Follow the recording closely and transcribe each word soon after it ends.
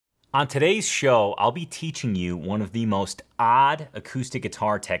On today's show, I'll be teaching you one of the most odd acoustic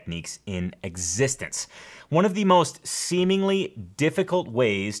guitar techniques in existence. One of the most seemingly difficult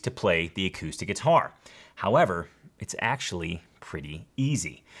ways to play the acoustic guitar. However, it's actually pretty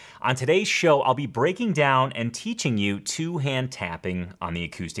easy. On today's show, I'll be breaking down and teaching you two-hand tapping on the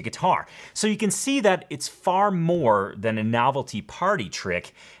acoustic guitar. So you can see that it's far more than a novelty party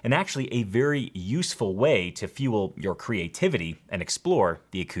trick and actually a very useful way to fuel your creativity and explore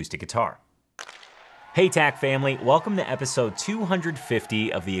the acoustic guitar. Hey TAC family, welcome to episode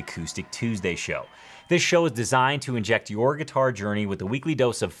 250 of the Acoustic Tuesday Show. This show is designed to inject your guitar journey with a weekly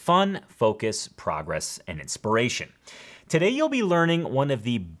dose of fun, focus, progress, and inspiration. Today you'll be learning one of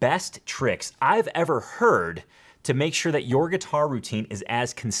the best tricks I've ever heard to make sure that your guitar routine is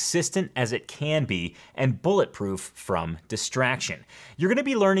as consistent as it can be and bulletproof from distraction. You're going to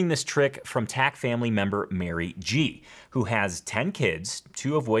be learning this trick from TAC family member Mary G, who has 10 kids,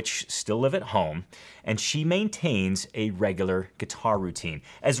 2 of which still live at home, and she maintains a regular guitar routine,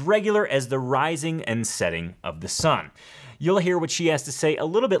 as regular as the rising and setting of the sun. You'll hear what she has to say a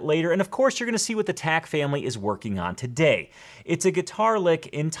little bit later, and of course you're going to see what the TAC family is working on today. It's a guitar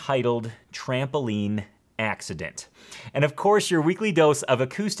lick entitled Trampoline Accident. And of course your weekly dose of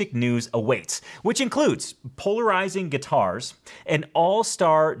acoustic news awaits, which includes polarizing guitars, an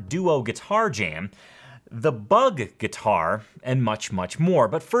all-star duo guitar jam, the bug guitar, and much, much more.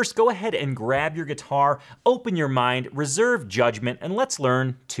 But first, go ahead and grab your guitar, open your mind, reserve judgment, and let's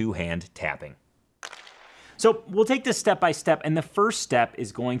learn two-hand tapping. So we'll take this step by step, and the first step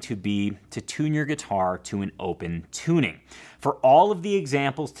is going to be to tune your guitar to an open tuning. For all of the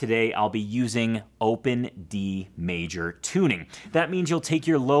examples today, I'll be using open D major tuning. That means you'll take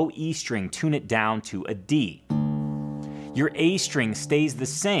your low E string, tune it down to a D. Your A string stays the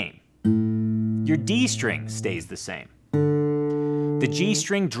same. Your D string stays the same. The G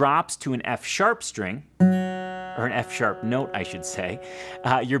string drops to an F sharp string, or an F sharp note, I should say.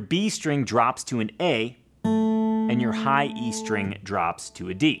 Your B string drops to an A, and your high E string drops to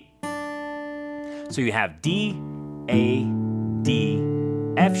a D. So you have D, A, D,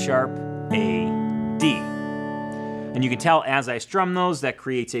 F sharp, A, D. And you can tell as I strum those, that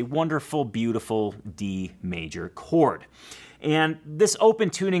creates a wonderful, beautiful D major chord. And this open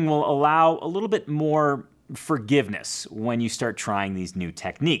tuning will allow a little bit more forgiveness when you start trying these new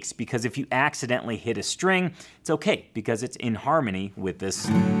techniques, because if you accidentally hit a string, it's okay because it's in harmony with this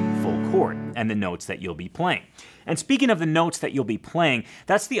full chord and the notes that you'll be playing. And speaking of the notes that you'll be playing,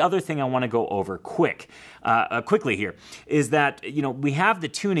 that's the other thing I want to go over quickly here, is that, we have the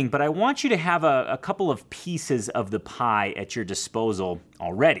tuning, but I want you to have a couple of pieces of the pie at your disposal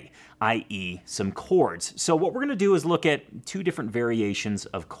already, i.e. some chords. So what we're going to do is look at 2 different variations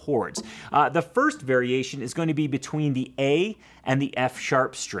of chords. The first variation is going to be between the A and the F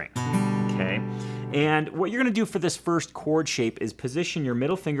sharp string, okay? And what you're going to do for this first chord shape is position your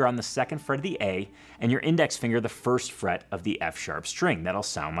middle finger on the 2nd fret of the A and your index finger the 1st fret of the F sharp string. That'll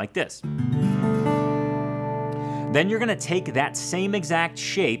sound like this. Then you're going to take that same exact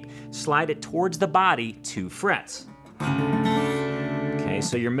shape, slide it towards the body 2 frets. Okay,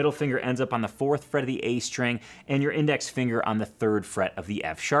 so your middle finger ends up on the 4th fret of the A string and your index finger on the 3rd fret of the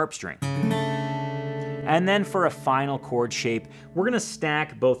F sharp string. And then for a final chord shape, we're going to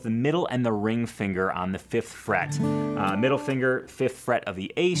stack both the middle and the ring finger on the 5th fret. Middle finger, 5th fret of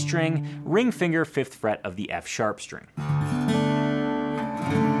the A string, ring finger, 5th fret of the F sharp string.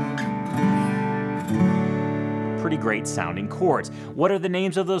 Pretty great sounding chords. What are the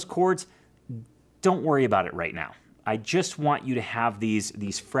names of those chords? Don't worry about it right now. I just want you to have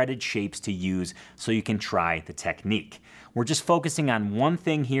these fretted shapes to use so you can try the technique. We're just focusing on one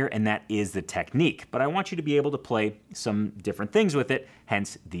thing here, and that is the technique. But I want you to be able to play some different things with it,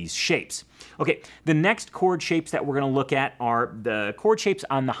 hence these shapes. Okay, the next chord shapes that we're going to look at are the chord shapes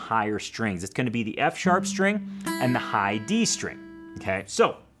on the higher strings. It's going to be the F sharp string and the high D string. Okay,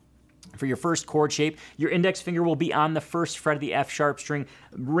 so for your first chord shape, your index finger will be on the 1st fret of the F sharp string,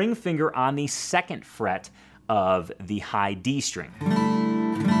 ring finger on the 2nd fret of the high D string.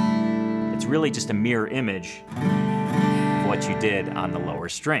 It's really just a mirror image of what you did on the lower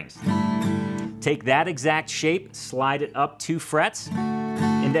strings. Take that exact shape, slide it up 2 frets,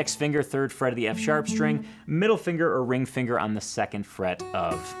 index finger 3rd fret of the F sharp string, middle finger or ring finger on the 2nd fret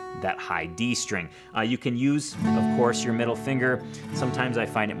of that high D string. You can use, of course, your middle finger. Sometimes I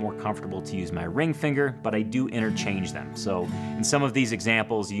find it more comfortable to use my ring finger, but I do interchange them. So in some of these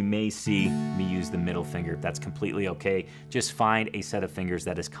examples, you may see me use the middle finger. That's completely okay. Just find a set of fingers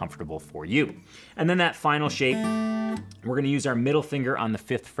that is comfortable for you. And then that final shape, we're going to use our middle finger on the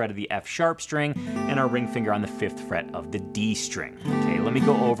 5th fret of the F sharp string and our ring finger on the 5th fret of the D string. Okay, let me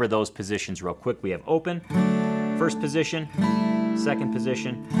go over those positions real quick. We have open, first position, second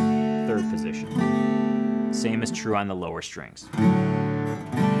position, third position. Same is true on the lower strings.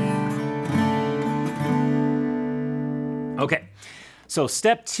 Okay, so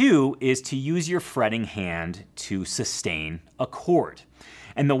step 2 is to use your fretting hand to sustain a chord.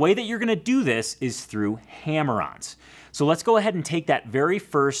 And the way that you're going to do this is through hammer-ons. So let's go ahead and take that very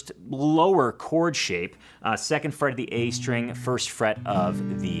first lower chord shape, second fret of the A string, first fret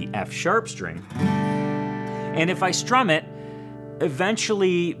of the F sharp string. And if I strum it,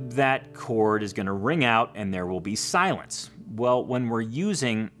 eventually that chord is going to ring out and there will be silence. Well, when we're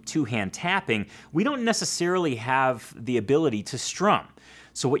using two-hand tapping, we don't necessarily have the ability to strum.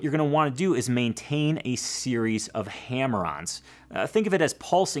 So what you're going to want to do is maintain a series of hammer-ons. Think of it as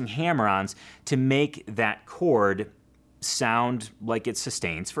pulsing hammer-ons to make that chord sound like it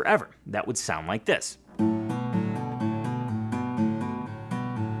sustains forever. That would sound like this.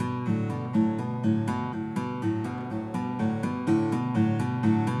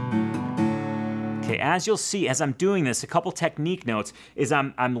 Okay, as you'll see, as I'm doing this, a couple technique notes is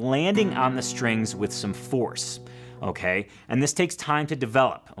I'm landing on the strings with some force. Okay, and this takes time to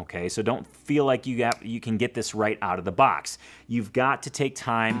develop, okay? So don't feel like you can get this right out of the box. You've got to take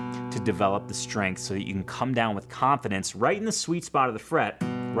time to develop the strength so that you can come down with confidence right in the sweet spot of the fret,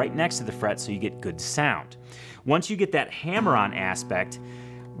 right next to the fret, so you get good sound. Once you get that hammer-on aspect,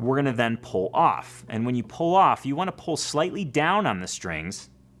 we're gonna then pull off. And when you pull off, you wanna pull slightly down on the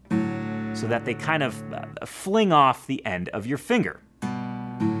strings so that they kind of fling off the end of your finger.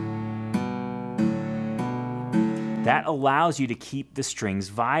 That allows you to keep the strings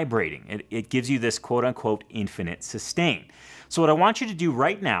vibrating. It gives you this quote-unquote infinite sustain. So what I want you to do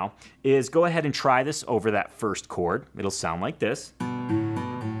right now is go ahead and try this over that first chord. It'll sound like this.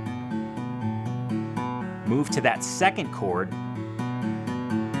 Move to that second chord.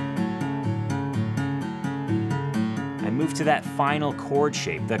 And move to that final chord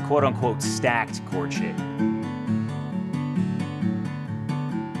shape, the quote-unquote stacked chord shape.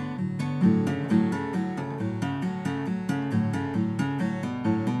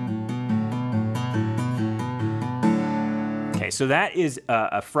 So that is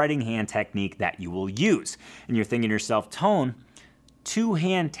a fretting hand technique that you will use. And you're thinking to yourself, Tone,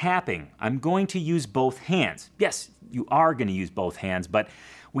 two-hand tapping, I'm going to use both hands. Yes, you are going to use both hands, but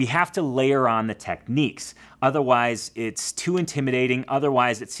we have to layer on the techniques. Otherwise, it's too intimidating.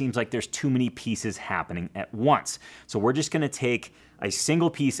 Otherwise, it seems like there's too many pieces happening at once. So we're just going to take a single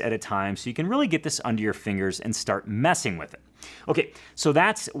piece at a time so you can really get this under your fingers and start messing with it. Okay, so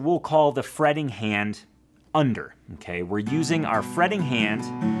that's what we'll call the fretting hand under. Okay, we're using our fretting hand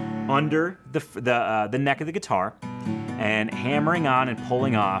under the neck of the guitar and hammering on and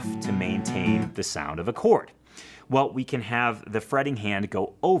pulling off to maintain the sound of a chord. Well, we can have the fretting hand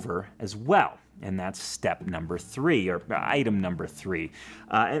go over as well, and that's step number 3, or item number 3.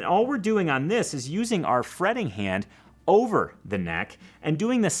 And all we're doing on this is using our fretting hand over the neck and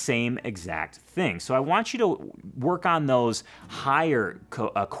doing the same exact thing. So I want you to work on those higher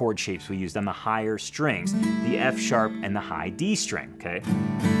chord shapes we used on the higher strings, the F sharp and the high D string, okay?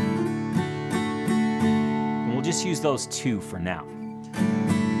 And we'll just use those two for now.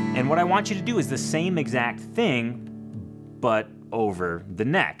 And what I want you to do is the same exact thing, but over the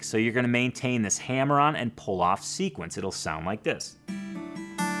neck. So you're going to maintain this hammer-on and pull-off sequence. It'll sound like this.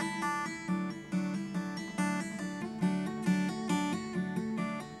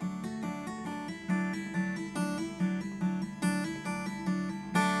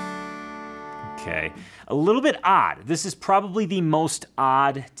 Okay, a little bit odd. This is probably the most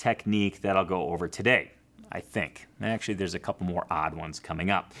odd technique that I'll go over today, I think. Actually, there's a couple more odd ones coming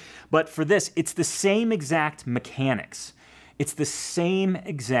up. But for this, it's the same exact mechanics. It's the same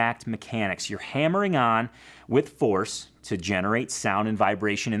exact mechanics. You're hammering on with force to generate sound and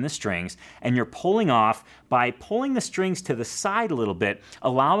vibration in the strings, and you're pulling off by pulling the strings to the side a little bit,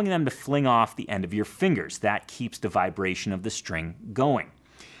 allowing them to fling off the end of your fingers. That keeps the vibration of the string going.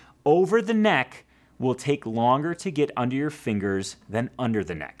 Over the neck will take longer to get under your fingers than under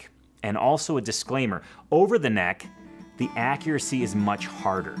the neck. And also a disclaimer, over the neck, the accuracy is much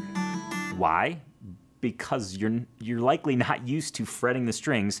harder. Why? Because you're likely not used to fretting the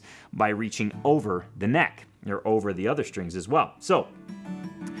strings by reaching over the neck, or over the other strings as well. So,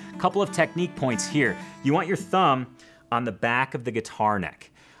 a couple of technique points here. You want your thumb on the back of the guitar neck.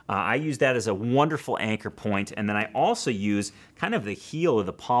 I use that as a wonderful anchor point, and then I also use kind of the heel of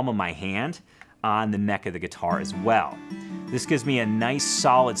the palm of my hand on the neck of the guitar as well. This gives me a nice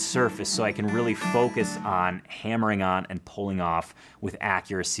solid surface so I can really focus on hammering on and pulling off with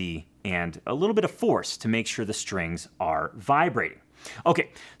accuracy and a little bit of force to make sure the strings are vibrating.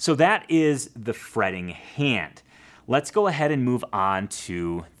 Okay, so that is the fretting hand. Let's go ahead and move on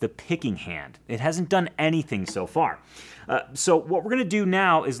to the picking hand. It hasn't done anything so far. So what we're going to do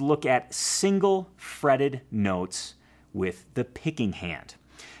now is look at single fretted notes with the picking hand.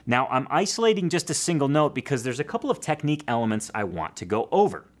 Now, I'm isolating just a single note because there's a couple of technique elements I want to go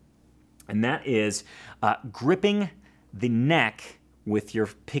over. And that is gripping the neck with your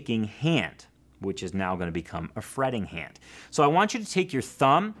picking hand, which is now going to become a fretting hand. So I want you to take your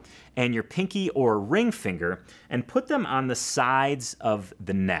thumb and your pinky or ring finger and put them on the sides of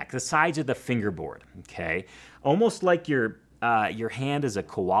the neck, the sides of the fingerboard, okay? Almost like your hand is a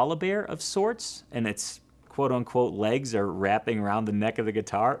koala bear of sorts, and its quote-unquote legs are wrapping around the neck of the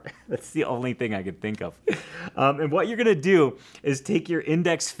guitar. That's the only thing I could think of. And what you're going to do is take your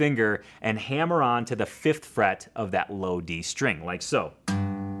index finger and hammer on to the 5th fret of that low D string, like so.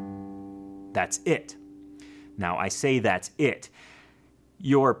 That's it. Now, I say that's it.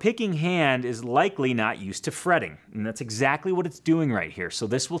 Your picking hand is likely not used to fretting, and that's exactly what it's doing right here. So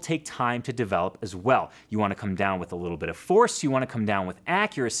this will take time to develop as well. You want to come down with a little bit of force, you want to come down with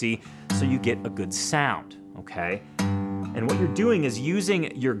accuracy so you get a good sound, okay? And what you're doing is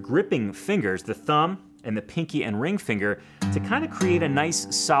using your gripping fingers, the thumb and the pinky and ring finger, to kind of create a nice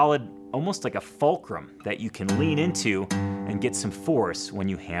solid, almost like a fulcrum that you can lean into and get some force when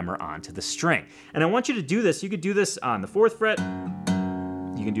you hammer onto the string. And I want you to do this. You could do this on the 4th fret,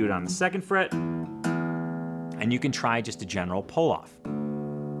 you can do it on the 2nd fret, and you can try just a general pull off.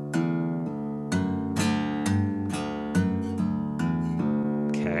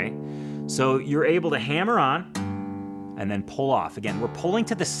 Okay, so you're able to hammer on and then pull off. Again, we're pulling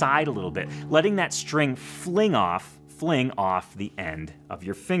to the side a little bit, letting that string fling off the end of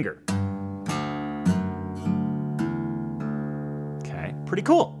your finger. Okay, pretty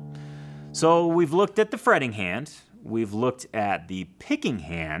cool. So we've looked at the fretting hand, we've looked at the picking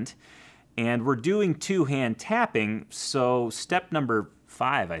hand, and we're doing 2-hand tapping, so step number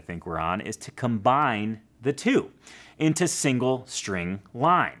 5 I think we're on is to combine the two into single string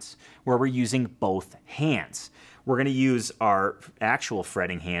lines where we're using both hands. We're going to use our actual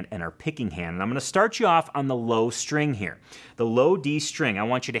fretting hand and our picking hand, and I'm going to start you off on the low string here. The low D string, I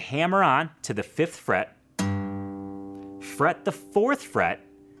want you to hammer on to the 5th fret, fret the 4th fret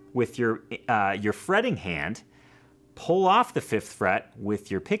with your fretting hand, pull off the 5th fret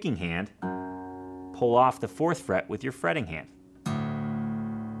with your picking hand, pull off the 4th fret with your fretting hand.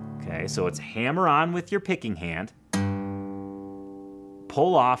 Okay, so it's hammer on with your picking hand,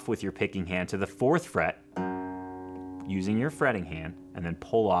 pull off with your picking hand to the 4th fret using your fretting hand, and then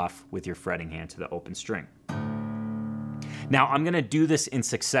pull off with your fretting hand to the open string. Now, I'm going to do this in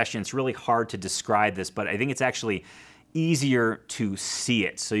succession. It's really hard to describe this, but I think it's actually easier to see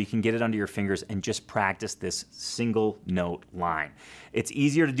it so you can get it under your fingers and just practice this single note line. It's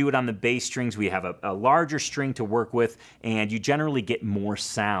easier to do it on the bass strings. We have a larger string to work with, and you generally get more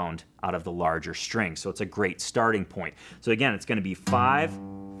sound out of the larger string, so it's a great starting point. So again, it's going to be 5,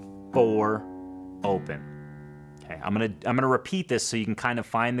 4, open. Okay, I'm gonna repeat this so you can kind of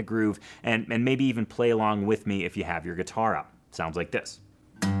find the groove and maybe even play along with me if you have your guitar up. Sounds like this.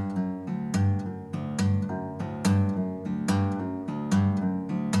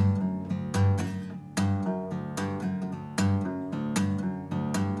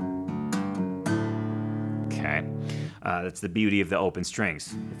 That's the beauty of the open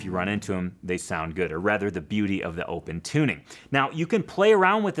strings. If you run into them, they sound good, or rather the beauty of the open tuning. Now, you can play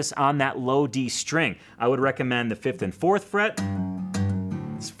around with this on that low D string. I would recommend the 5th and 4th fret,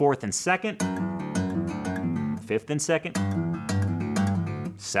 4th and 2nd, 5th and 2nd,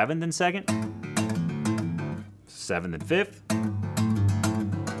 7th and 2nd, 7th and 5th,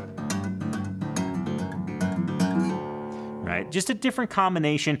 right? Just a different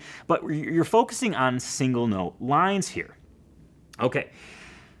combination, but you're focusing on single note lines here. Okay,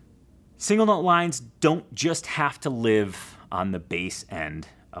 single note lines don't just have to live on the bass end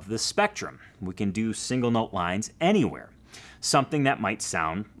of the spectrum. We can do single note lines anywhere. Something that might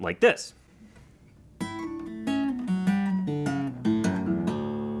sound like this.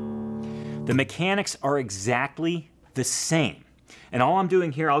 The mechanics are exactly the same. And all I'm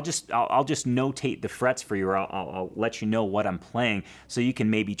doing here, I'll just notate the frets for you, or I'll let you know what I'm playing so you can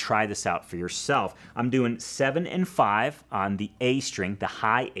maybe try this out for yourself. I'm doing 7 and 5 on the A string, the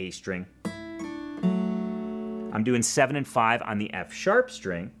high A string. I'm doing 7 and 5 on the F sharp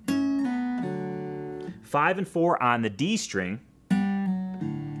string. 5 and 4 on the D string,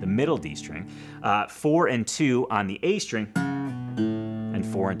 the middle D string. 4 and 2 on the A string, and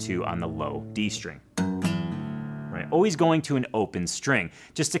 4 and 2 on the low D string. always going to an open string,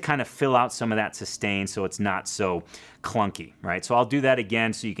 just to kind of fill out some of that sustain so it's not so clunky, right? So I'll do that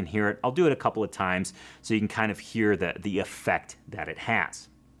again so you can hear it. I'll do it a couple of times so you can kind of hear the effect that it has.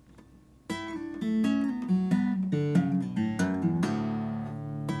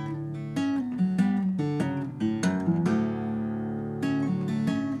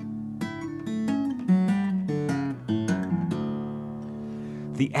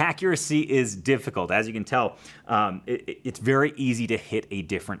 The accuracy is difficult. As you can tell, it's very easy to hit a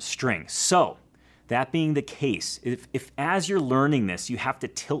different string. So, that being the case, if as you're learning this, you have to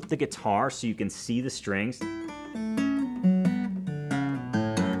tilt the guitar so you can see the strings,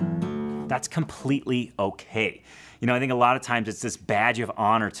 that's completely okay. You know, I think a lot of times it's this badge of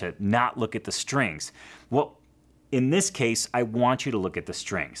honor to not look at the strings. Well, in this case, I want you to look at the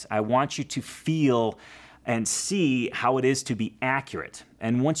strings. I want you to feel and see how it is to be accurate.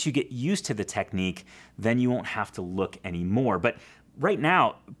 And once you get used to the technique, then you won't have to look anymore. But right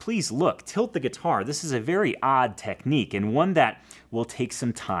now, please look, tilt the guitar. This is a very odd technique and one that will take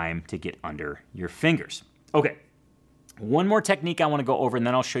some time to get under your fingers. Okay, one more technique I want to go over, and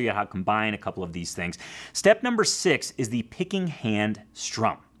then I'll show you how to combine a couple of these things. Step number 6 is the picking hand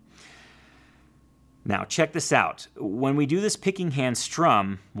strum. Now, check this out. When we do this picking hand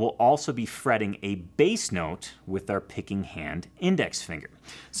strum, we'll also be fretting a bass note with our picking hand index finger.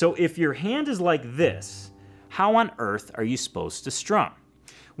 So if your hand is like this, how on earth are you supposed to strum?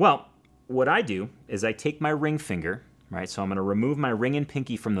 Well, what I do is I take my ring finger, right? So I'm going to remove my ring and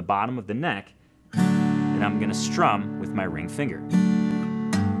pinky from the bottom of the neck, and I'm going to strum with my ring finger.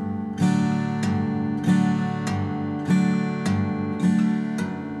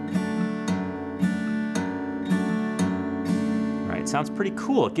 Sounds pretty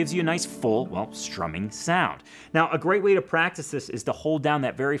cool. It gives you a nice full, strumming sound. Now, a great way to practice this is to hold down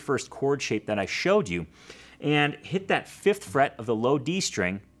that very first chord shape that I showed you and hit that 5th fret of the low D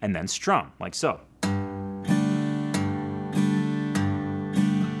string and then strum, like so.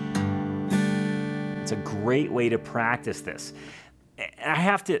 It's a great way to practice this. I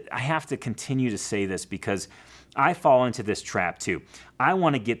have to continue to say this because I fall into this trap too. I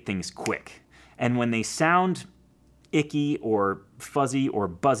want to get things quick. And when they sound icky or fuzzy or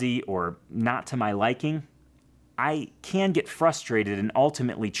buzzy or not to my liking, I can get frustrated and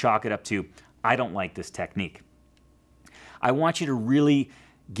ultimately chalk it up to, I don't like this technique. I want you to really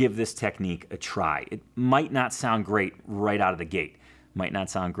give this technique a try. It might not sound great right out of the gate.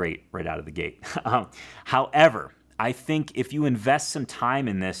 However, I think if you invest some time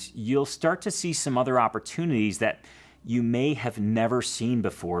in this, you'll start to see some other opportunities that you may have never seen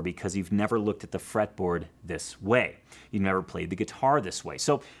before because you've never looked at the fretboard this way. You've never played the guitar this way.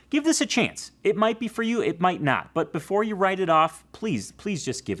 So give this a chance. It might be for you, it might not. But before you write it off, please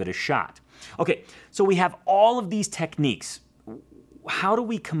just give it a shot. Okay, so we have all of these techniques. How do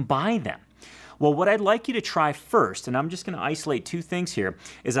we combine them? Well, what I'd like you to try first, and I'm just going to isolate 2 things here,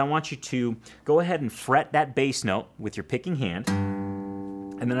 is I want you to go ahead and fret that bass note with your picking hand.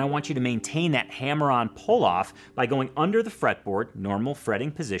 And then I want you to maintain that hammer-on pull-off by going under the fretboard, normal fretting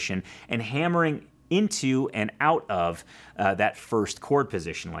position, and hammering into and out of that first chord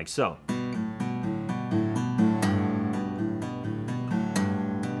position, like so.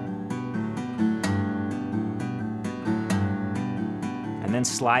 And then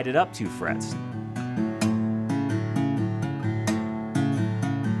slide it up 2 frets.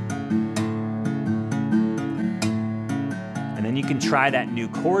 Then you can try that new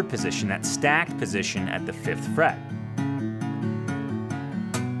chord position, that stacked position at the 5th fret.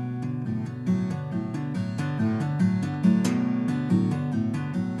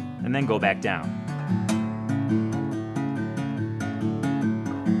 And then go back down.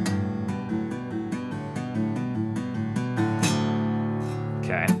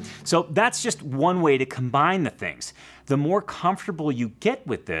 Okay, so that's just one way to combine the things. The more comfortable you get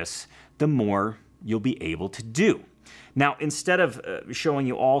with this, the more you'll be able to do. Now, instead of showing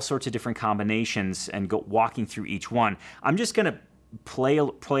you all sorts of different combinations and walking through each one, I'm just going to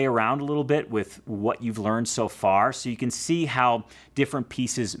play around a little bit with what you've learned so far so you can see how different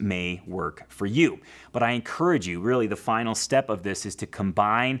pieces may work for you. But I encourage you, really, the final step of this is to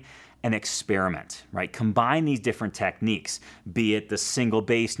combine and experiment, right? Combine these different techniques, be it the single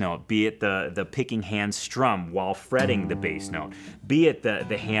bass note, be it the picking hand strum while fretting the bass note, be it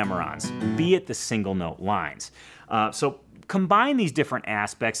the hammer-ons, be it the single note lines. So combine these different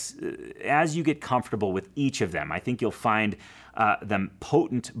aspects as you get comfortable with each of them. I think you'll find them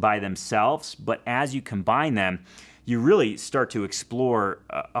potent by themselves, but as you combine them, you really start to explore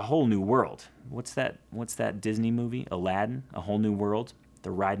a whole new world. What's that Disney movie, Aladdin? A Whole New World?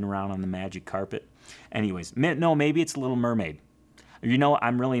 They're riding around on the magic carpet. Anyways, no, maybe it's Little Mermaid. You know,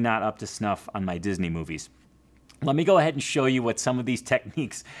 I'm really not up to snuff on my Disney movies. Let me go ahead and show you what some of these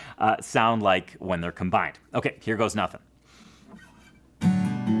techniques sound like when they're combined. Okay, here goes nothing.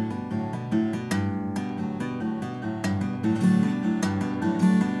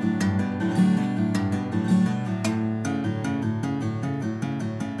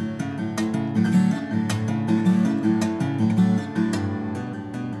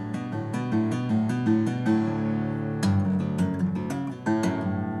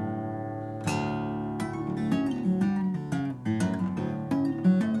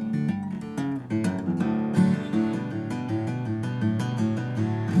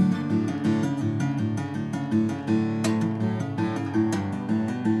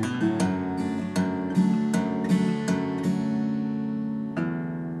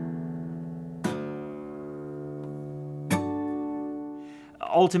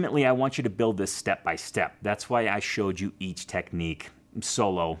 Ultimately, I want you to build this step by step. That's why I showed you each technique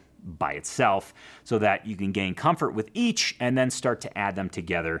solo by itself, so that you can gain comfort with each and then start to add them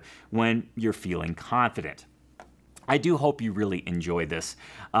together when you're feeling confident. I do hope you really enjoy this.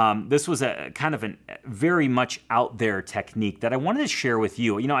 This was a kind of a very much out there technique that I wanted to share with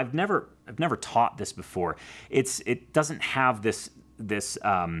you. You know, I've never taught this before. It doesn't have this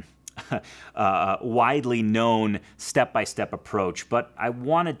widely known step-by-step approach, but I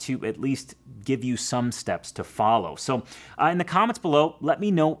wanted to at least give you some steps to follow. So in the comments below, let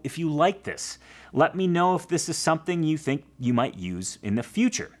me know if you like this. Let me know if this is something you think you might use in the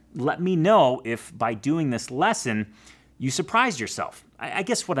future. Let me know if by doing this lesson, you surprised yourself. I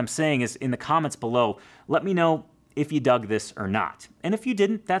guess what I'm saying is in the comments below, let me know if you dug this or not. And if you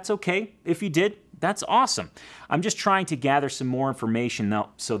didn't, that's okay. If you did, that's awesome. I'm just trying to gather some more information though,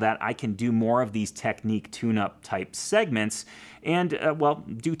 so that I can do more of these technique tune-up type segments and,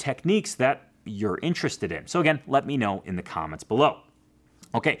 do techniques that you're interested in. So again, let me know in the comments below.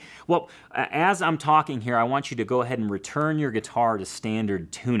 Okay, well, as I'm talking here, I want you to go ahead and return your guitar to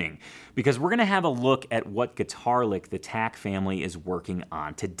standard tuning, because we're going to have a look at what guitar lick the TAC family is working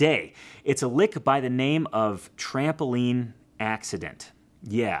on today. It's a lick by the name of Trampoline Accident.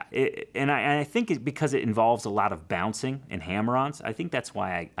 Yeah, and I think it's because it involves a lot of bouncing and hammer-ons. I think that's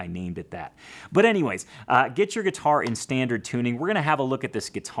why I named it that. But anyways, get your guitar in standard tuning. We're going to have a look at this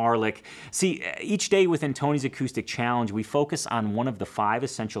guitar lick. See, each day within Tony's Acoustic Challenge, we focus on one of the 5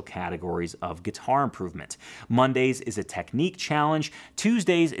 essential categories of guitar improvement. Mondays is a technique challenge.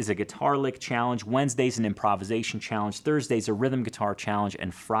 Tuesdays is a guitar lick challenge. Wednesdays an improvisation challenge. Thursdays a rhythm guitar challenge.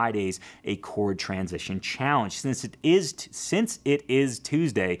 And Fridays a chord transition challenge. Since it is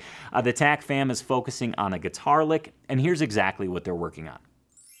Tuesday, the TAC fam is focusing on a guitar lick, and here's exactly what they're working on.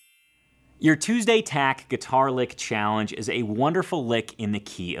 Your Tuesday TAC Guitar Lick Challenge is a wonderful lick in the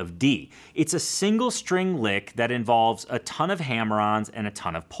key of D. It's a single string lick that involves a ton of hammer-ons and a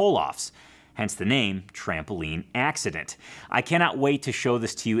ton of pull-offs. Hence the name, Trampoline Accident. I cannot wait to show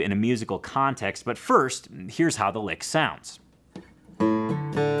this to you in a musical context, but first, here's how the lick sounds.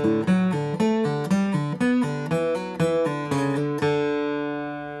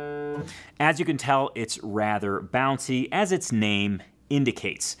 As you can tell, it's rather bouncy, as its name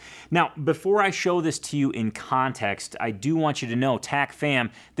indicates. Now, before I show this to you in context, I do want you to know, TAC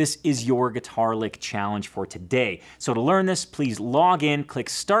fam, this is your guitar lick challenge for today. So to learn this, please log in, click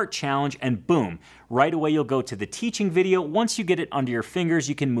Start Challenge, and boom, right away you'll go to the teaching video. Once you get it under your fingers,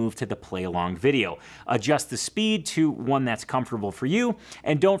 you can move to the play along video. Adjust the speed to one that's comfortable for you,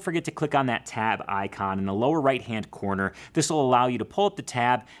 and don't forget to click on that tab icon in the lower right-hand corner. This will allow you to pull up the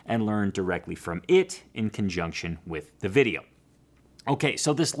tab and learn directly from it in conjunction with the video. Okay,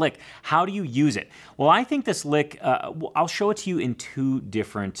 so this lick, how do you use it? Well, I think this lick, I'll show it to you in 2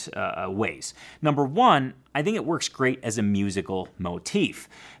 different ways. Number one, I think it works great as a musical motif,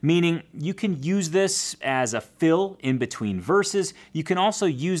 meaning you can use this as a fill in between verses. You can also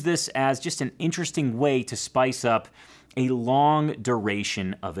use this as just an interesting way to spice up a long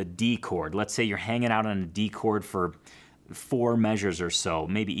duration of a D chord. Let's say you're hanging out on a D chord for 4 measures or so,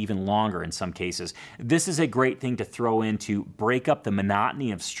 maybe even longer in some cases. This is a great thing to throw in to break up the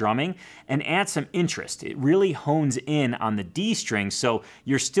monotony of strumming and add some interest. It really hones in on the D string, so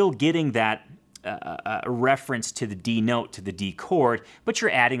you're still getting that reference to the D note, to the D chord, but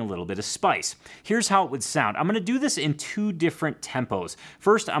you're adding a little bit of spice. Here's how it would sound. I'm going to do this in 2 different tempos.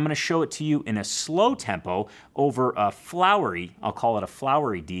 First, I'm going to show it to you in a slow tempo over a flowery, I'll call it a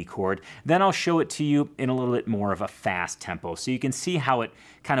flowery D chord. Then I'll show it to you in a little bit more of a fast tempo, so you can see how it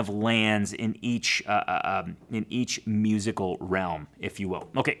kind of lands in each musical realm, if you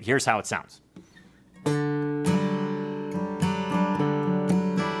will. Okay, here's how it sounds.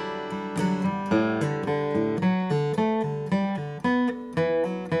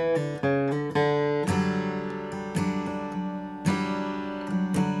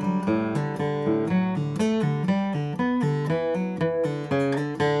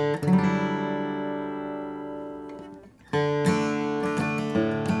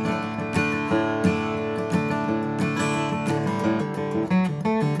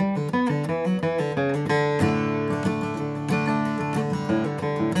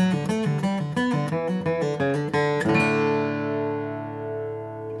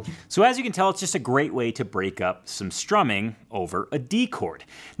 So as you can tell, it's just a great way to break up some strumming over a D chord.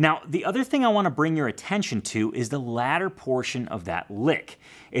 Now, the other thing I want to bring your attention to is the latter portion of that lick.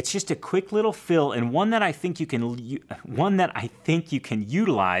 It's just a quick little fill, and one that I think you can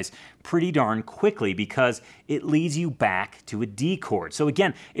utilize pretty darn quickly because it leads you back to a D chord. So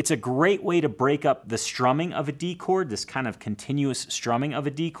again, it's a great way to break up the strumming of a D chord, this kind of continuous strumming of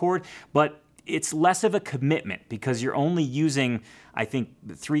a D chord, but it's less of a commitment because you're only using, I think,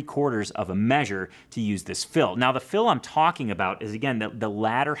 3/4 of a measure to use this fill. Now, the fill I'm talking about is, again, the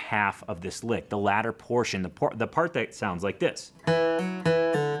latter half of this lick, the latter portion, the part that sounds like this.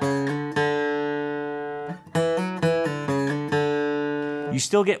 You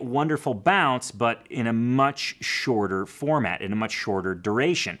still get wonderful bounce, but in a much shorter format, in a much shorter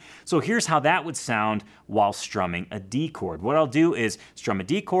duration. So here's how that would sound while strumming a D chord. What I'll do is strum a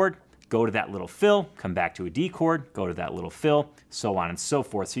D chord, go to that little fill, come back to a D chord, go to that little fill, so on and so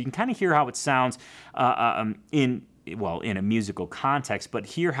forth. So you can kind of hear how it sounds in a musical context, but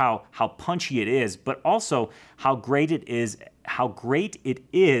hear how punchy it is, but also how great it is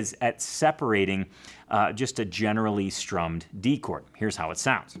at separating just a generally strummed D chord. Here's how it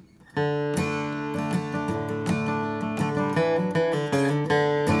sounds.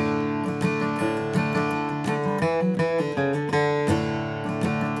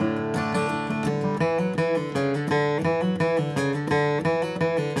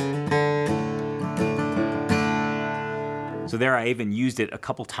 So there I even used it a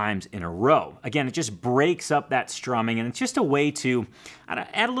couple times in a row. Again, it just breaks up that strumming, and it's just a way to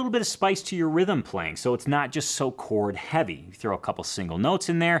add a little bit of spice to your rhythm playing so it's not just so chord heavy. You throw a couple single notes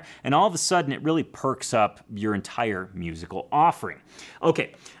in there, and all of a sudden it really perks up your entire musical offering.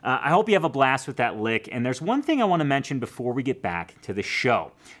 Okay, I hope you have a blast with that lick, and there's one thing I want to mention before we get back to the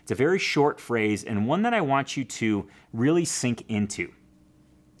show. It's a very short phrase, and one that I want you to really sink into.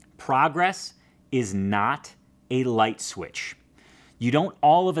 Progress is not a light switch. You don't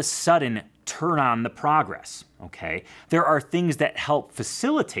all of a sudden turn on the progress, okay? There are things that help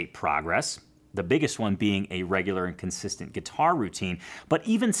facilitate progress, the biggest one being a regular and consistent guitar routine. But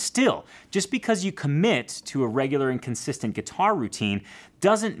even still, just because you commit to a regular and consistent guitar routine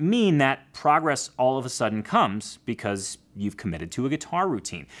doesn't mean that progress all of a sudden comes because you've committed to a guitar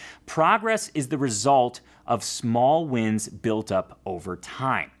routine. Progress is the result of small wins built up over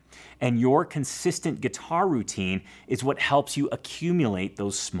time. And your consistent guitar routine is what helps you accumulate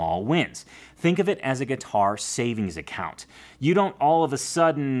those small wins. Think of it as a guitar savings account. You don't all of a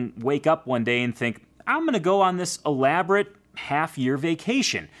sudden wake up one day and think, I'm going to go on this elaborate half-year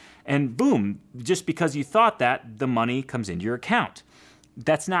vacation. And boom, just because you thought that, the money comes into your account.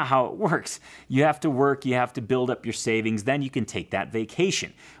 That's not how it works. You have to work, you have to build up your savings, then you can take that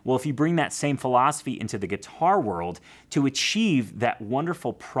vacation. Well, if you bring that same philosophy into the guitar world, to achieve that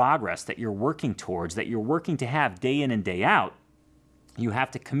wonderful progress that you're working towards, that you're working to have day in and day out, you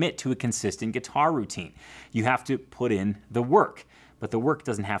have to commit to a consistent guitar routine. You have to put in the work. But the work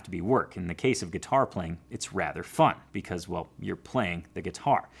doesn't have to be work. In the case of guitar playing, it's rather fun because, well, you're playing the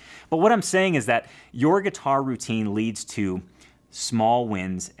guitar. But what I'm saying is that your guitar routine leads to small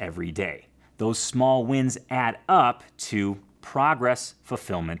wins every day. Those small wins add up to progress,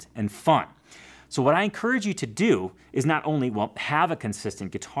 fulfillment, and fun. So what I encourage you to do is not only, well, have a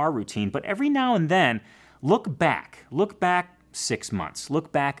consistent guitar routine, but every now and then look back 6 months,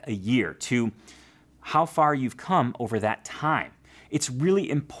 look back a year to how far you've come over that time. It's really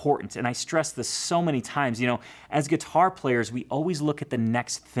important, and I stress this so many times. As guitar players, we always look at the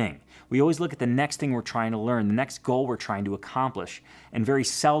next thing. We always look at the next thing we're trying to learn, the next goal we're trying to accomplish, and very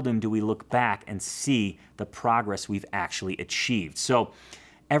seldom do we look back and see the progress we've actually achieved. So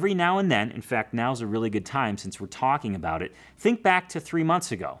every now and then, in fact, now's a really good time since we're talking about it, think back to 3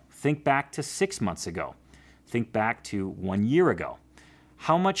 months ago, think back to 6 months ago, think back to 1 year ago.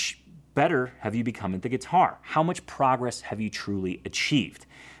 How much better have you become at the guitar? How much progress have you truly achieved?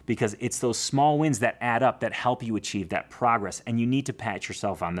 Because it's those small wins that add up that help you achieve that progress, and you need to pat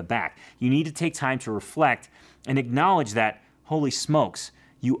yourself on the back. You need to take time to reflect and acknowledge that, holy smokes,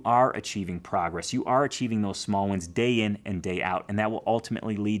 you are achieving progress. You are achieving those small wins day in and day out, and that will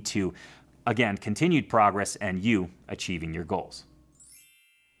ultimately lead to, again, continued progress and you achieving your goals.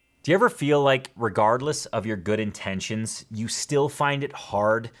 Do you ever feel like, regardless of your good intentions, you still find it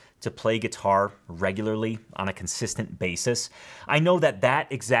hard to play guitar regularly on a consistent basis? I know that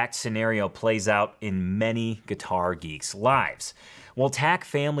exact scenario plays out in many guitar geeks' lives. Well, TAC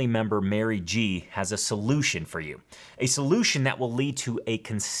family member Mary G has a solution for you. A solution that will lead to a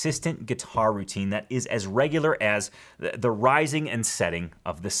consistent guitar routine that is as regular as the rising and setting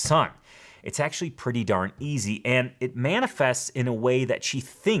of the sun. It's actually pretty darn easy, and it manifests in a way that she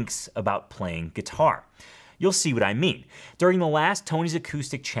thinks about playing guitar. You'll see what I mean. During the last Tony's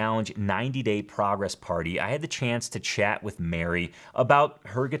Acoustic Challenge 90-day progress party, I had the chance to chat with Mary about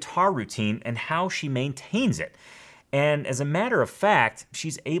her guitar routine and how she maintains it. And as a matter of fact,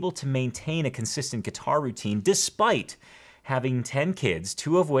 she's able to maintain a consistent guitar routine despite having 10 kids,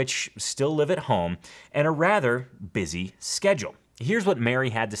 2 of which still live at home, and a rather busy schedule. Here's what Mary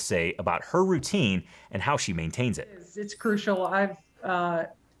had to say about her routine and how she maintains it. It's crucial. I've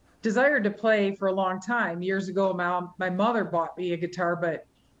desired to play for a long time. Years ago, my mother bought me a guitar, but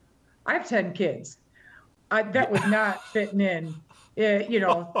I have 10 kids. That was not fitting in,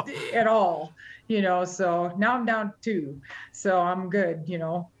 at all, so now I'm down to 2. So I'm good,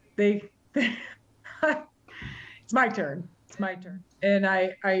 it's my turn. It's my turn. And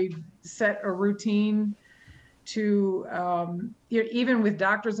I set a routine to, even with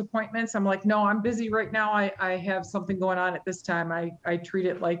doctor's appointments, I'm like, no, I'm busy right now. I have something going on at this time. I treat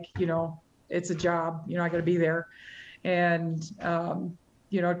it like, it's a job, I got to be there, and,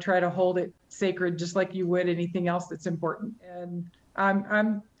 try to hold it sacred, just like you would anything else that's important. And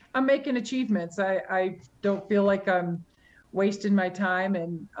I'm making achievements. I don't feel like I'm wasting my time,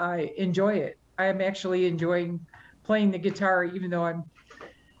 and I enjoy it. I am actually enjoying playing the guitar, even though I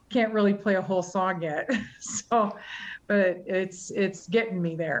can't really play a whole song yet. But it's getting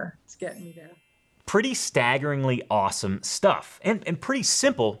me there. It's getting me there. Pretty staggeringly awesome stuff, and pretty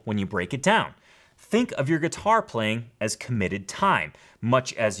simple when you break it down. Think of your guitar playing as committed time,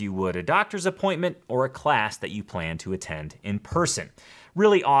 much as you would a doctor's appointment or a class that you plan to attend in person.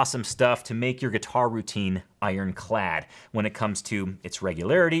 Really awesome stuff to make your guitar routine ironclad when it comes to its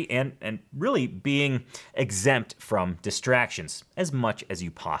regularity and really being exempt from distractions as much as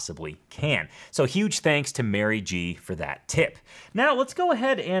you possibly can. So huge thanks to Mary G for that tip. Now let's go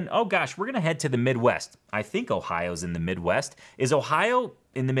ahead and, we're gonna head to the Midwest. I think Ohio's in the Midwest. Is Ohio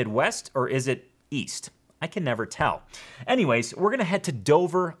in the Midwest, or is it east? I can never tell. Anyways, we're gonna head to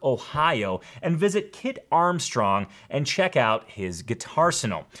Dover, Ohio, and visit Kit Armstrong and check out his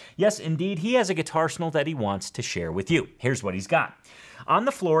guitarsenal. Yes, indeed, he has a guitarsenal that he wants to share with you. Here's what he's got. On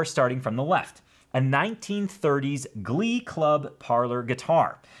the floor, starting from the left, a 1930s Glee Club parlor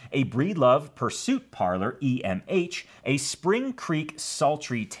guitar, a Breedlove Pursuit Parlor EMH, a Spring Creek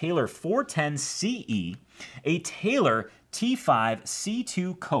Sultry Taylor 410 CE, a Taylor T5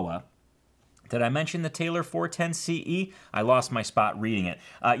 C2 Koa. Did I mention the Taylor 410 CE? I lost my spot reading it.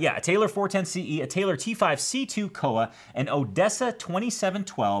 A Taylor 410 CE, a Taylor T5 C2 Koa, an Odessa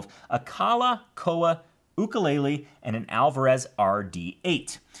 2712, a Kala Koa ukulele, and an Alvarez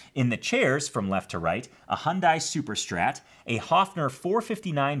RD8. In the chairs, from left to right, a Hyundai Superstrat, a Hofner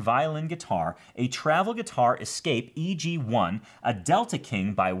 459 violin guitar, a Travel Guitar Escape EG1, a Delta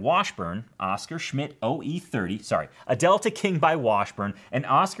King by Washburn, Oscar Schmidt OE30, a Delta King by Washburn, an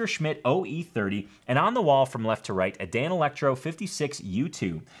Oscar Schmidt OE30, and on the wall from left to right, a Dan Electro 56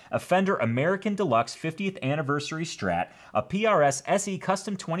 U2, a Fender American Deluxe 50th Anniversary Strat, a PRS SE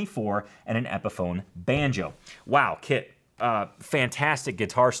Custom 24, and an Epiphone banjo. Wow, Kit. Fantastic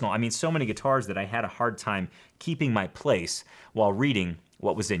guitarsenal. I mean, so many guitars that I had a hard time keeping my place while reading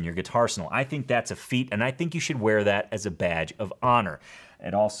what was in your guitarsenal. I think that's a feat, and I think you should wear that as a badge of honor.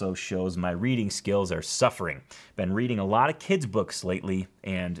 It also shows my reading skills are suffering. Been reading a lot of kids' books lately,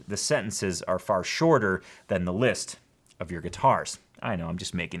 and the sentences are far shorter than the list of your guitars. I know, I'm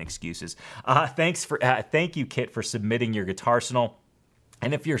just making excuses. Thank you, Kit, for submitting your guitarsenal.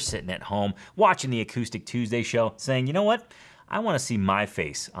 And if you're sitting at home watching the Acoustic Tuesday show saying, you know what? I want to see my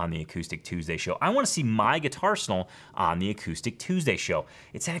face on the Acoustic Tuesday show. I want to see my guitarsenal on the Acoustic Tuesday show.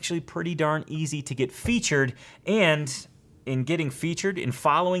 It's actually pretty darn easy to get featured, and in getting featured, in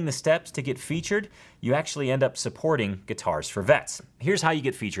following the steps to get featured, you actually end up supporting Guitars for Vets. Here's how you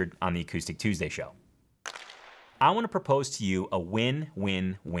get featured on the Acoustic Tuesday show. I want to propose to you a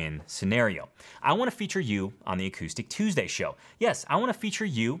win-win-win scenario. I want to feature you on the Acoustic Tuesday show. Yes, I want to feature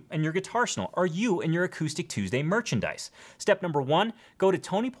you and your guitarsenal, or you and your Acoustic Tuesday merchandise. Step number 1, go to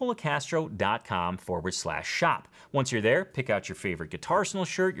tonypolicastro.com/shop. Once you're there, pick out your favorite guitarsenal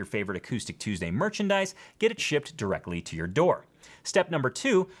shirt, your favorite Acoustic Tuesday merchandise, get it shipped directly to your door. Step number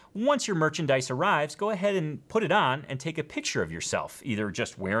 2, once your merchandise arrives, go ahead and put it on and take a picture of yourself, either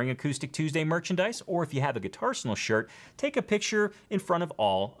just wearing Acoustic Tuesday merchandise, or if you have a guitarsenal shirt, take a picture in front of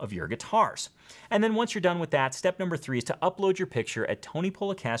all of your guitars. And then once you're done with that, step number 3 is to upload your picture at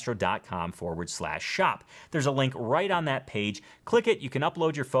tonypolicastro.com/shop. There's a link right on that page. Click it, you can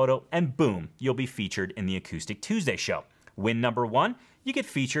upload your photo, and boom, you'll be featured in the Acoustic Tuesday show. Win number 1, you get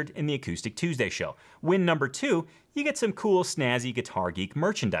featured in the Acoustic Tuesday show. Win number 2, you get some cool, snazzy Guitar Geek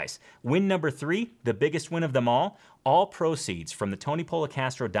merchandise. Win number 3, the biggest win of them all proceeds from the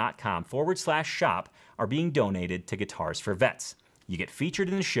TonyPolacastro.com/shop are being donated to Guitars for Vets. You get featured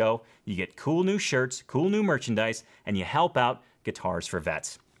in the show, you get cool new shirts, cool new merchandise, and you help out Guitars for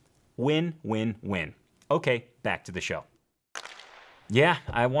Vets. Win, win, win. Okay, back to the show. Yeah,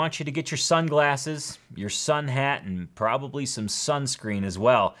 I want you to get your sunglasses, your sun hat, and probably some sunscreen as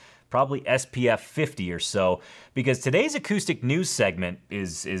well. Probably SPF 50 or so, because today's acoustic news segment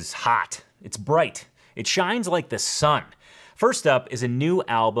is hot. It's bright. It shines like the sun. First up is a new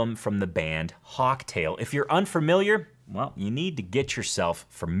album from the band Hawktail. If you're unfamiliar, well, you need to get yourself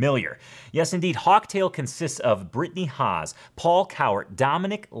familiar. Yes, indeed, Hawktail consists of Brittany Haas, Paul Cowart,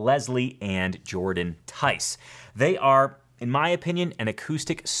 Dominic Leslie, and Jordan Tice. They are, in my opinion, an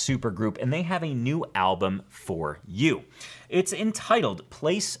acoustic supergroup, and they have a new album for you. It's entitled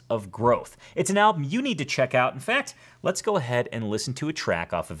Place of Growth. It's an album you need to check out. In fact, let's go ahead and listen to a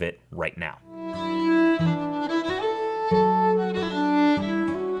track off of it right now.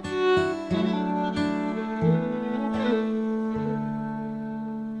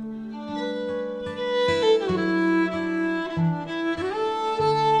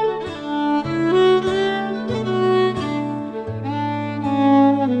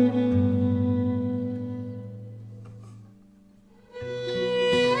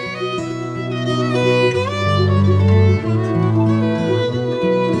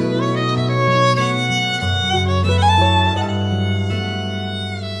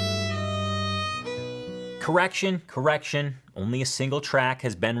 Correction. Only a single track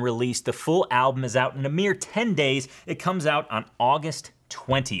has been released. The full album is out in a mere 10 days. It comes out on August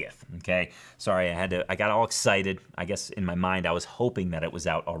 20th. Okay, sorry, I got all excited. I guess in my mind I was hoping that it was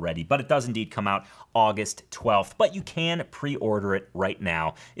out already, but it does indeed come out August 12th. But you can pre-order it right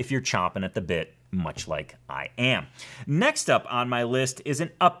now if you're chomping at the bit, much like I am. Next up on my list is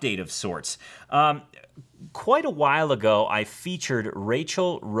an update of sorts. Quite a while ago, I featured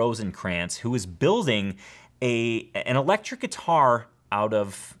Rachel Rosenkrantz, who is building an electric guitar out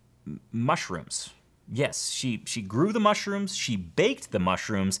of mushrooms. Yes, she grew the mushrooms, she baked the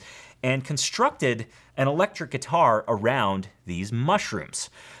mushrooms, and constructed an electric guitar around these mushrooms.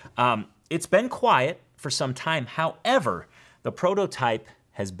 It's been quiet for some time. However, the prototype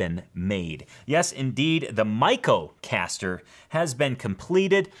has been made. Yes, indeed, the Mycocaster has been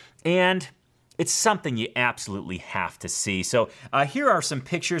completed, and it's something you absolutely have to see. So here are some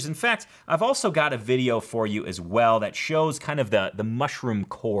pictures. In fact, I've also got a video for you as well that shows kind of the mushroom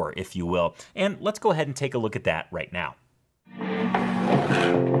core, if you will. And let's go ahead and take a look at that right now.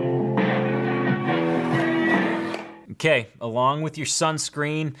 Okay, along with your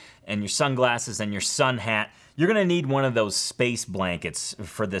sunscreen and your sunglasses and your sun hat, you're gonna need one of those space blankets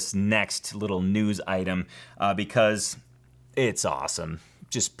for this next little news item because it's awesome.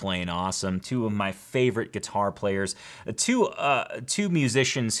 Just plain awesome. Two of my favorite guitar players, two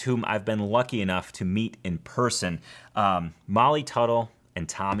musicians whom I've been lucky enough to meet in person, Molly Tuttle and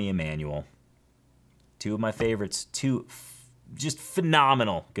Tommy Emmanuel. Two of my favorites, just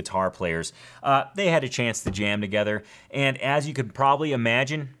phenomenal guitar players. They had a chance to jam together, and as you could probably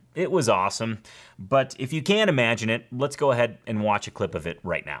imagine, it was awesome. But if you can't imagine it, let's go ahead and watch a clip of it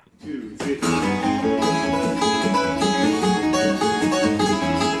right now. 2, 3.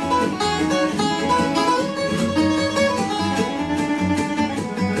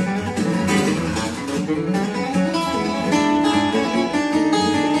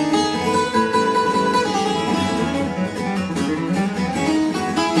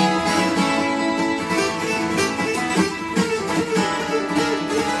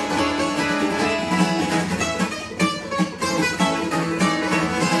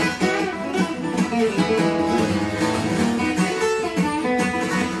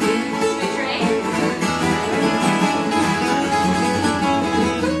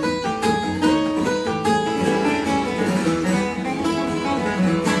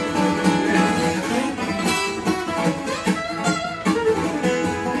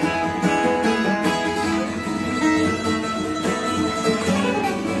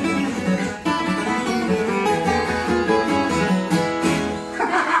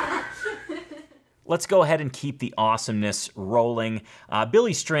 Let's go ahead and keep the awesomeness rolling.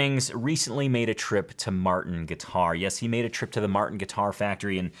 Billy Strings recently made a trip to Martin Guitar. Yes, he made a trip to the Martin Guitar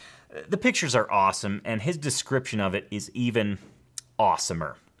Factory, and the pictures are awesome, and his description of it is even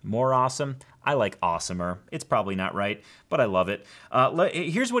awesomer. More awesome? I like awesomer. It's probably not right, but I love it.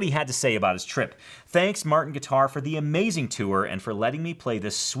 Here's what he had to say about his trip. Thanks, Martin Guitar, for the amazing tour and for letting me play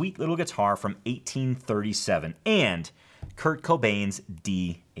this sweet little guitar from 1837. And Kurt Cobain's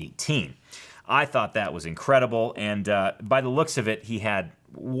D18. I thought that was incredible, and by the looks of it, he had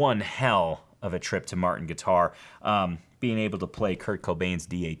one hell of a trip to Martin Guitar. Being able to play Kurt Cobain's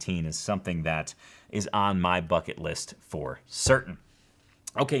D18 is something that is on my bucket list for certain.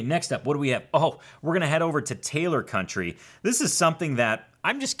 Okay, next up, what do we have? Oh, we're going to head over to Taylor Country. This is something that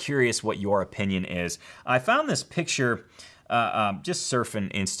I'm just curious what your opinion is. I found this picture just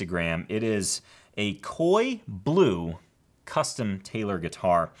surfing Instagram. It is a Koi Blue custom Taylor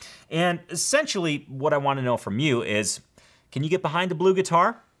guitar. And essentially, what I want to know from you is, can you get behind a blue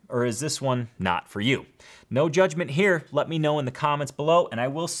guitar? Or is this one not for you? No judgment here. Let me know in the comments below. And I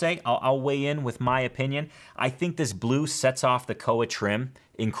will say, I'll weigh in with my opinion. I think this blue sets off the Koa trim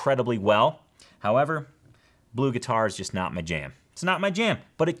incredibly well. However, blue guitar is just not my jam. It's not my jam,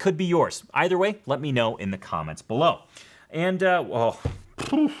 but it could be yours. Either way, let me know in the comments below. And,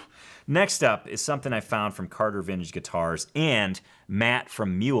 next up is something I found from Carter Vintage Guitars, and Matt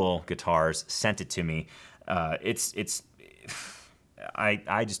from Mule Guitars sent it to me. I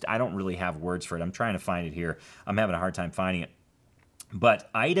don't really have words for it. I'm trying to find it here. I'm having a hard time finding it. But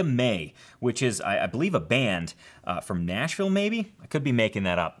Ida May, which is, I believe, a band from Nashville, maybe? I could be making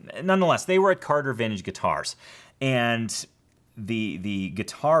that up. Nonetheless, they were at Carter Vintage Guitars. And the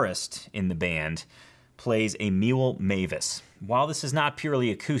guitarist in the band plays a Mule Mavis. While this is not purely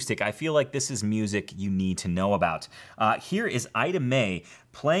acoustic, I feel like this is music you need to know about. Here is Ida May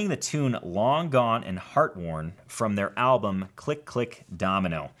playing the tune Long Gone and Heartworn from their album Click Click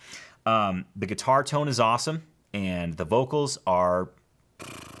Domino. The guitar tone is awesome, and the vocals are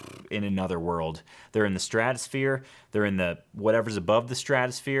in another world. They're in the stratosphere, they're in the whatever's above the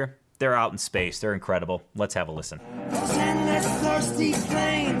stratosphere. They're out in space. They're incredible. Let's have a listen. Send that thirsty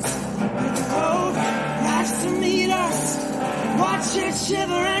flames with the road rise to meet us. Watch it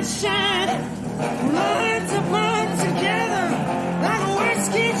shiver and shine. Learn to burn together like a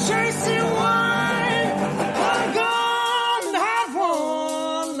whiskey chasing wine. Long gone, hard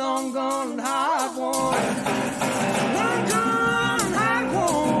won. Long gone, hard won. Long gone, hard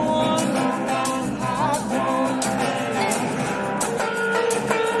won. Long gone, hard won.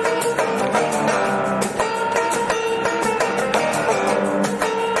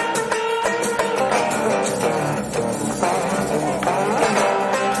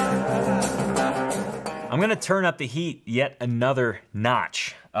 I'm going to turn up the heat yet another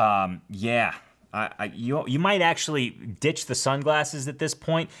notch. You might actually ditch the sunglasses at this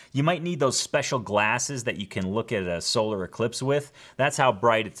point. You might need those special glasses that you can look at a solar eclipse with. That's how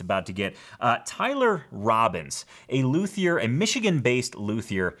bright it's about to get. Tyler Robbins, a luthier, a Michigan-based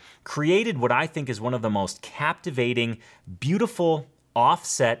luthier, created what I think is one of the most captivating, beautiful,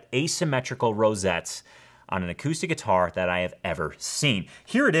 offset, asymmetrical rosettes on an acoustic guitar that I have ever seen.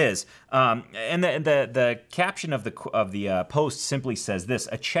 Here it is, and the caption of the post simply says this: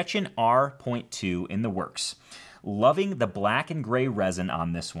 a Chechen R.2 in the works. Loving the black and gray resin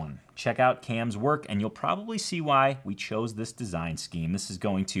on this one. Check out Cam's work, and you'll probably see why we chose this design scheme. This is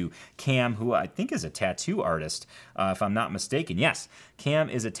going to Cam, who I think is a tattoo artist, if I'm not mistaken. Yes, Cam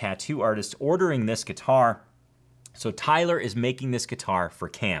is a tattoo artist ordering this guitar. So Tyler is making this guitar for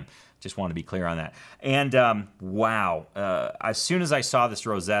Cam. Just want to be clear on that. And wow, as soon as I saw this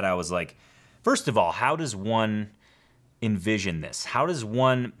rosette, I was like, first of all, how does one envision this? How does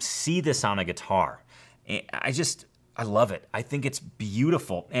one see this on a guitar? I love it. I think it's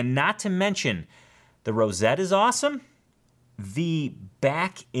beautiful. And not to mention, the rosette is awesome. The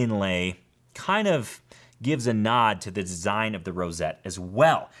back inlay kind of gives a nod to the design of the rosette as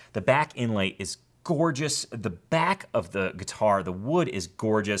well. The back inlay is gorgeous. The back of the guitar, the wood is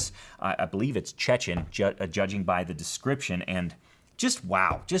gorgeous. I believe it's Chechen, judging by the description, and just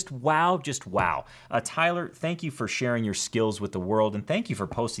wow, just wow, just wow. Tyler, thank you for sharing your skills with the world, and thank you for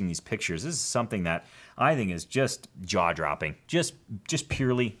posting these pictures. This is something that I think is just jaw-dropping, just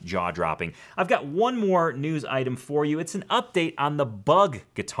purely jaw-dropping. I've got one more news item for you. It's an update on the Bug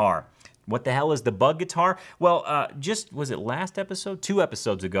guitar. What the hell is the Bug guitar? Well, was it last episode? 2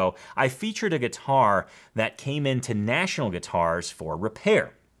 episodes ago, I featured a guitar that came into National Guitars for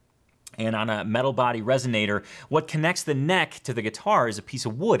repair. And on a metal body resonator, what connects the neck to the guitar is a piece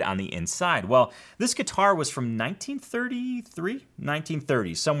of wood on the inside. Well, this guitar was from 1933,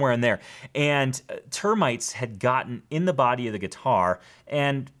 1930, somewhere in there. And termites had gotten in the body of the guitar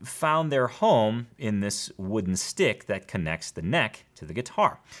and found their home in this wooden stick that connects the neck to to the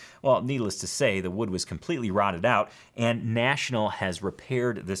guitar. Well, needless to say, the wood was completely rotted out, and National has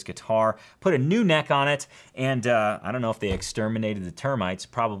repaired this guitar, put a new neck on it, and I don't know if they exterminated the termites.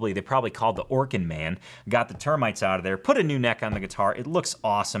 They probably called the Orkin man, got the termites out of there, put a new neck on the guitar. It looks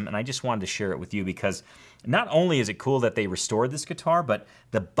awesome, and I just wanted to share it with you because not only is it cool that they restored this guitar, but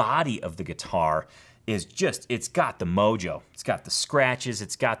the body of the guitar is it's got the mojo. It's got the scratches,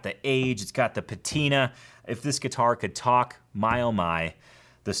 it's got the age, it's got the patina. If this guitar could talk, my oh my,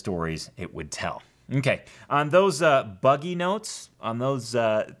 the stories it would tell. Okay, on those buggy notes, on those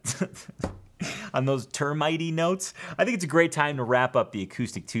on those termitey notes, I think it's a great time to wrap up the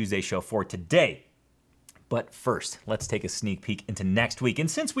Acoustic Tuesday show for today. But first, let's take a sneak peek into next week. And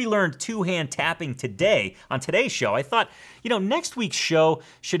since we learned two-hand tapping today on today's show, I thought, next week's show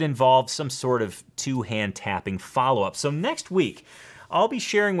should involve some sort of two-hand tapping follow-up. So next week, I'll be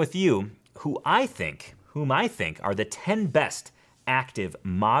sharing with you whom I think are the 10 best active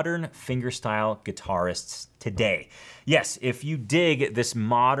modern fingerstyle guitarists today. Yes, if you dig this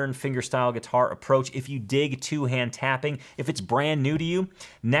modern fingerstyle guitar approach, if you dig two-hand tapping, if it's brand new to you,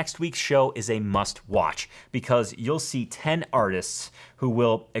 next week's show is a must-watch because you'll see 10 artists who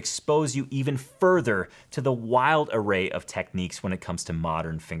will expose you even further to the wild array of techniques when it comes to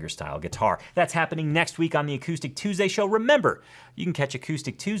modern fingerstyle guitar. That's happening next week on the Acoustic Tuesday show. Remember, you can catch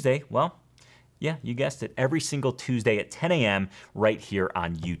Acoustic Tuesday, yeah, you guessed it, every single Tuesday at 10 a.m. right here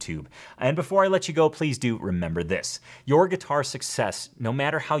on YouTube. And before I let you go, please do remember this. Your guitar success, no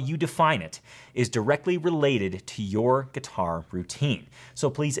matter how you define it, is directly related to your guitar routine.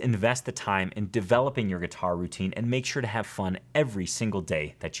 So please invest the time in developing your guitar routine and make sure to have fun every single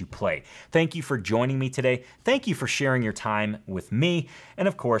day that you play. Thank you for joining me today. Thank you for sharing your time with me. And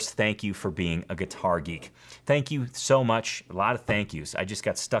of course, thank you for being a guitar geek. Thank you so much. A lot of thank yous. I just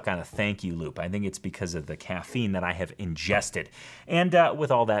got stuck on a thank you loop. I think it's because of the caffeine that I have ingested. And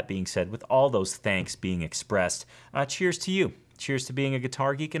with all that being said, with all those thanks being expressed, cheers to you. Cheers to being a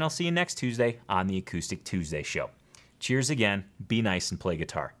guitar geek, and I'll see you next Tuesday on the Acoustic Tuesday show. Cheers again. Be nice and play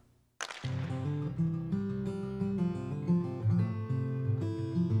guitar.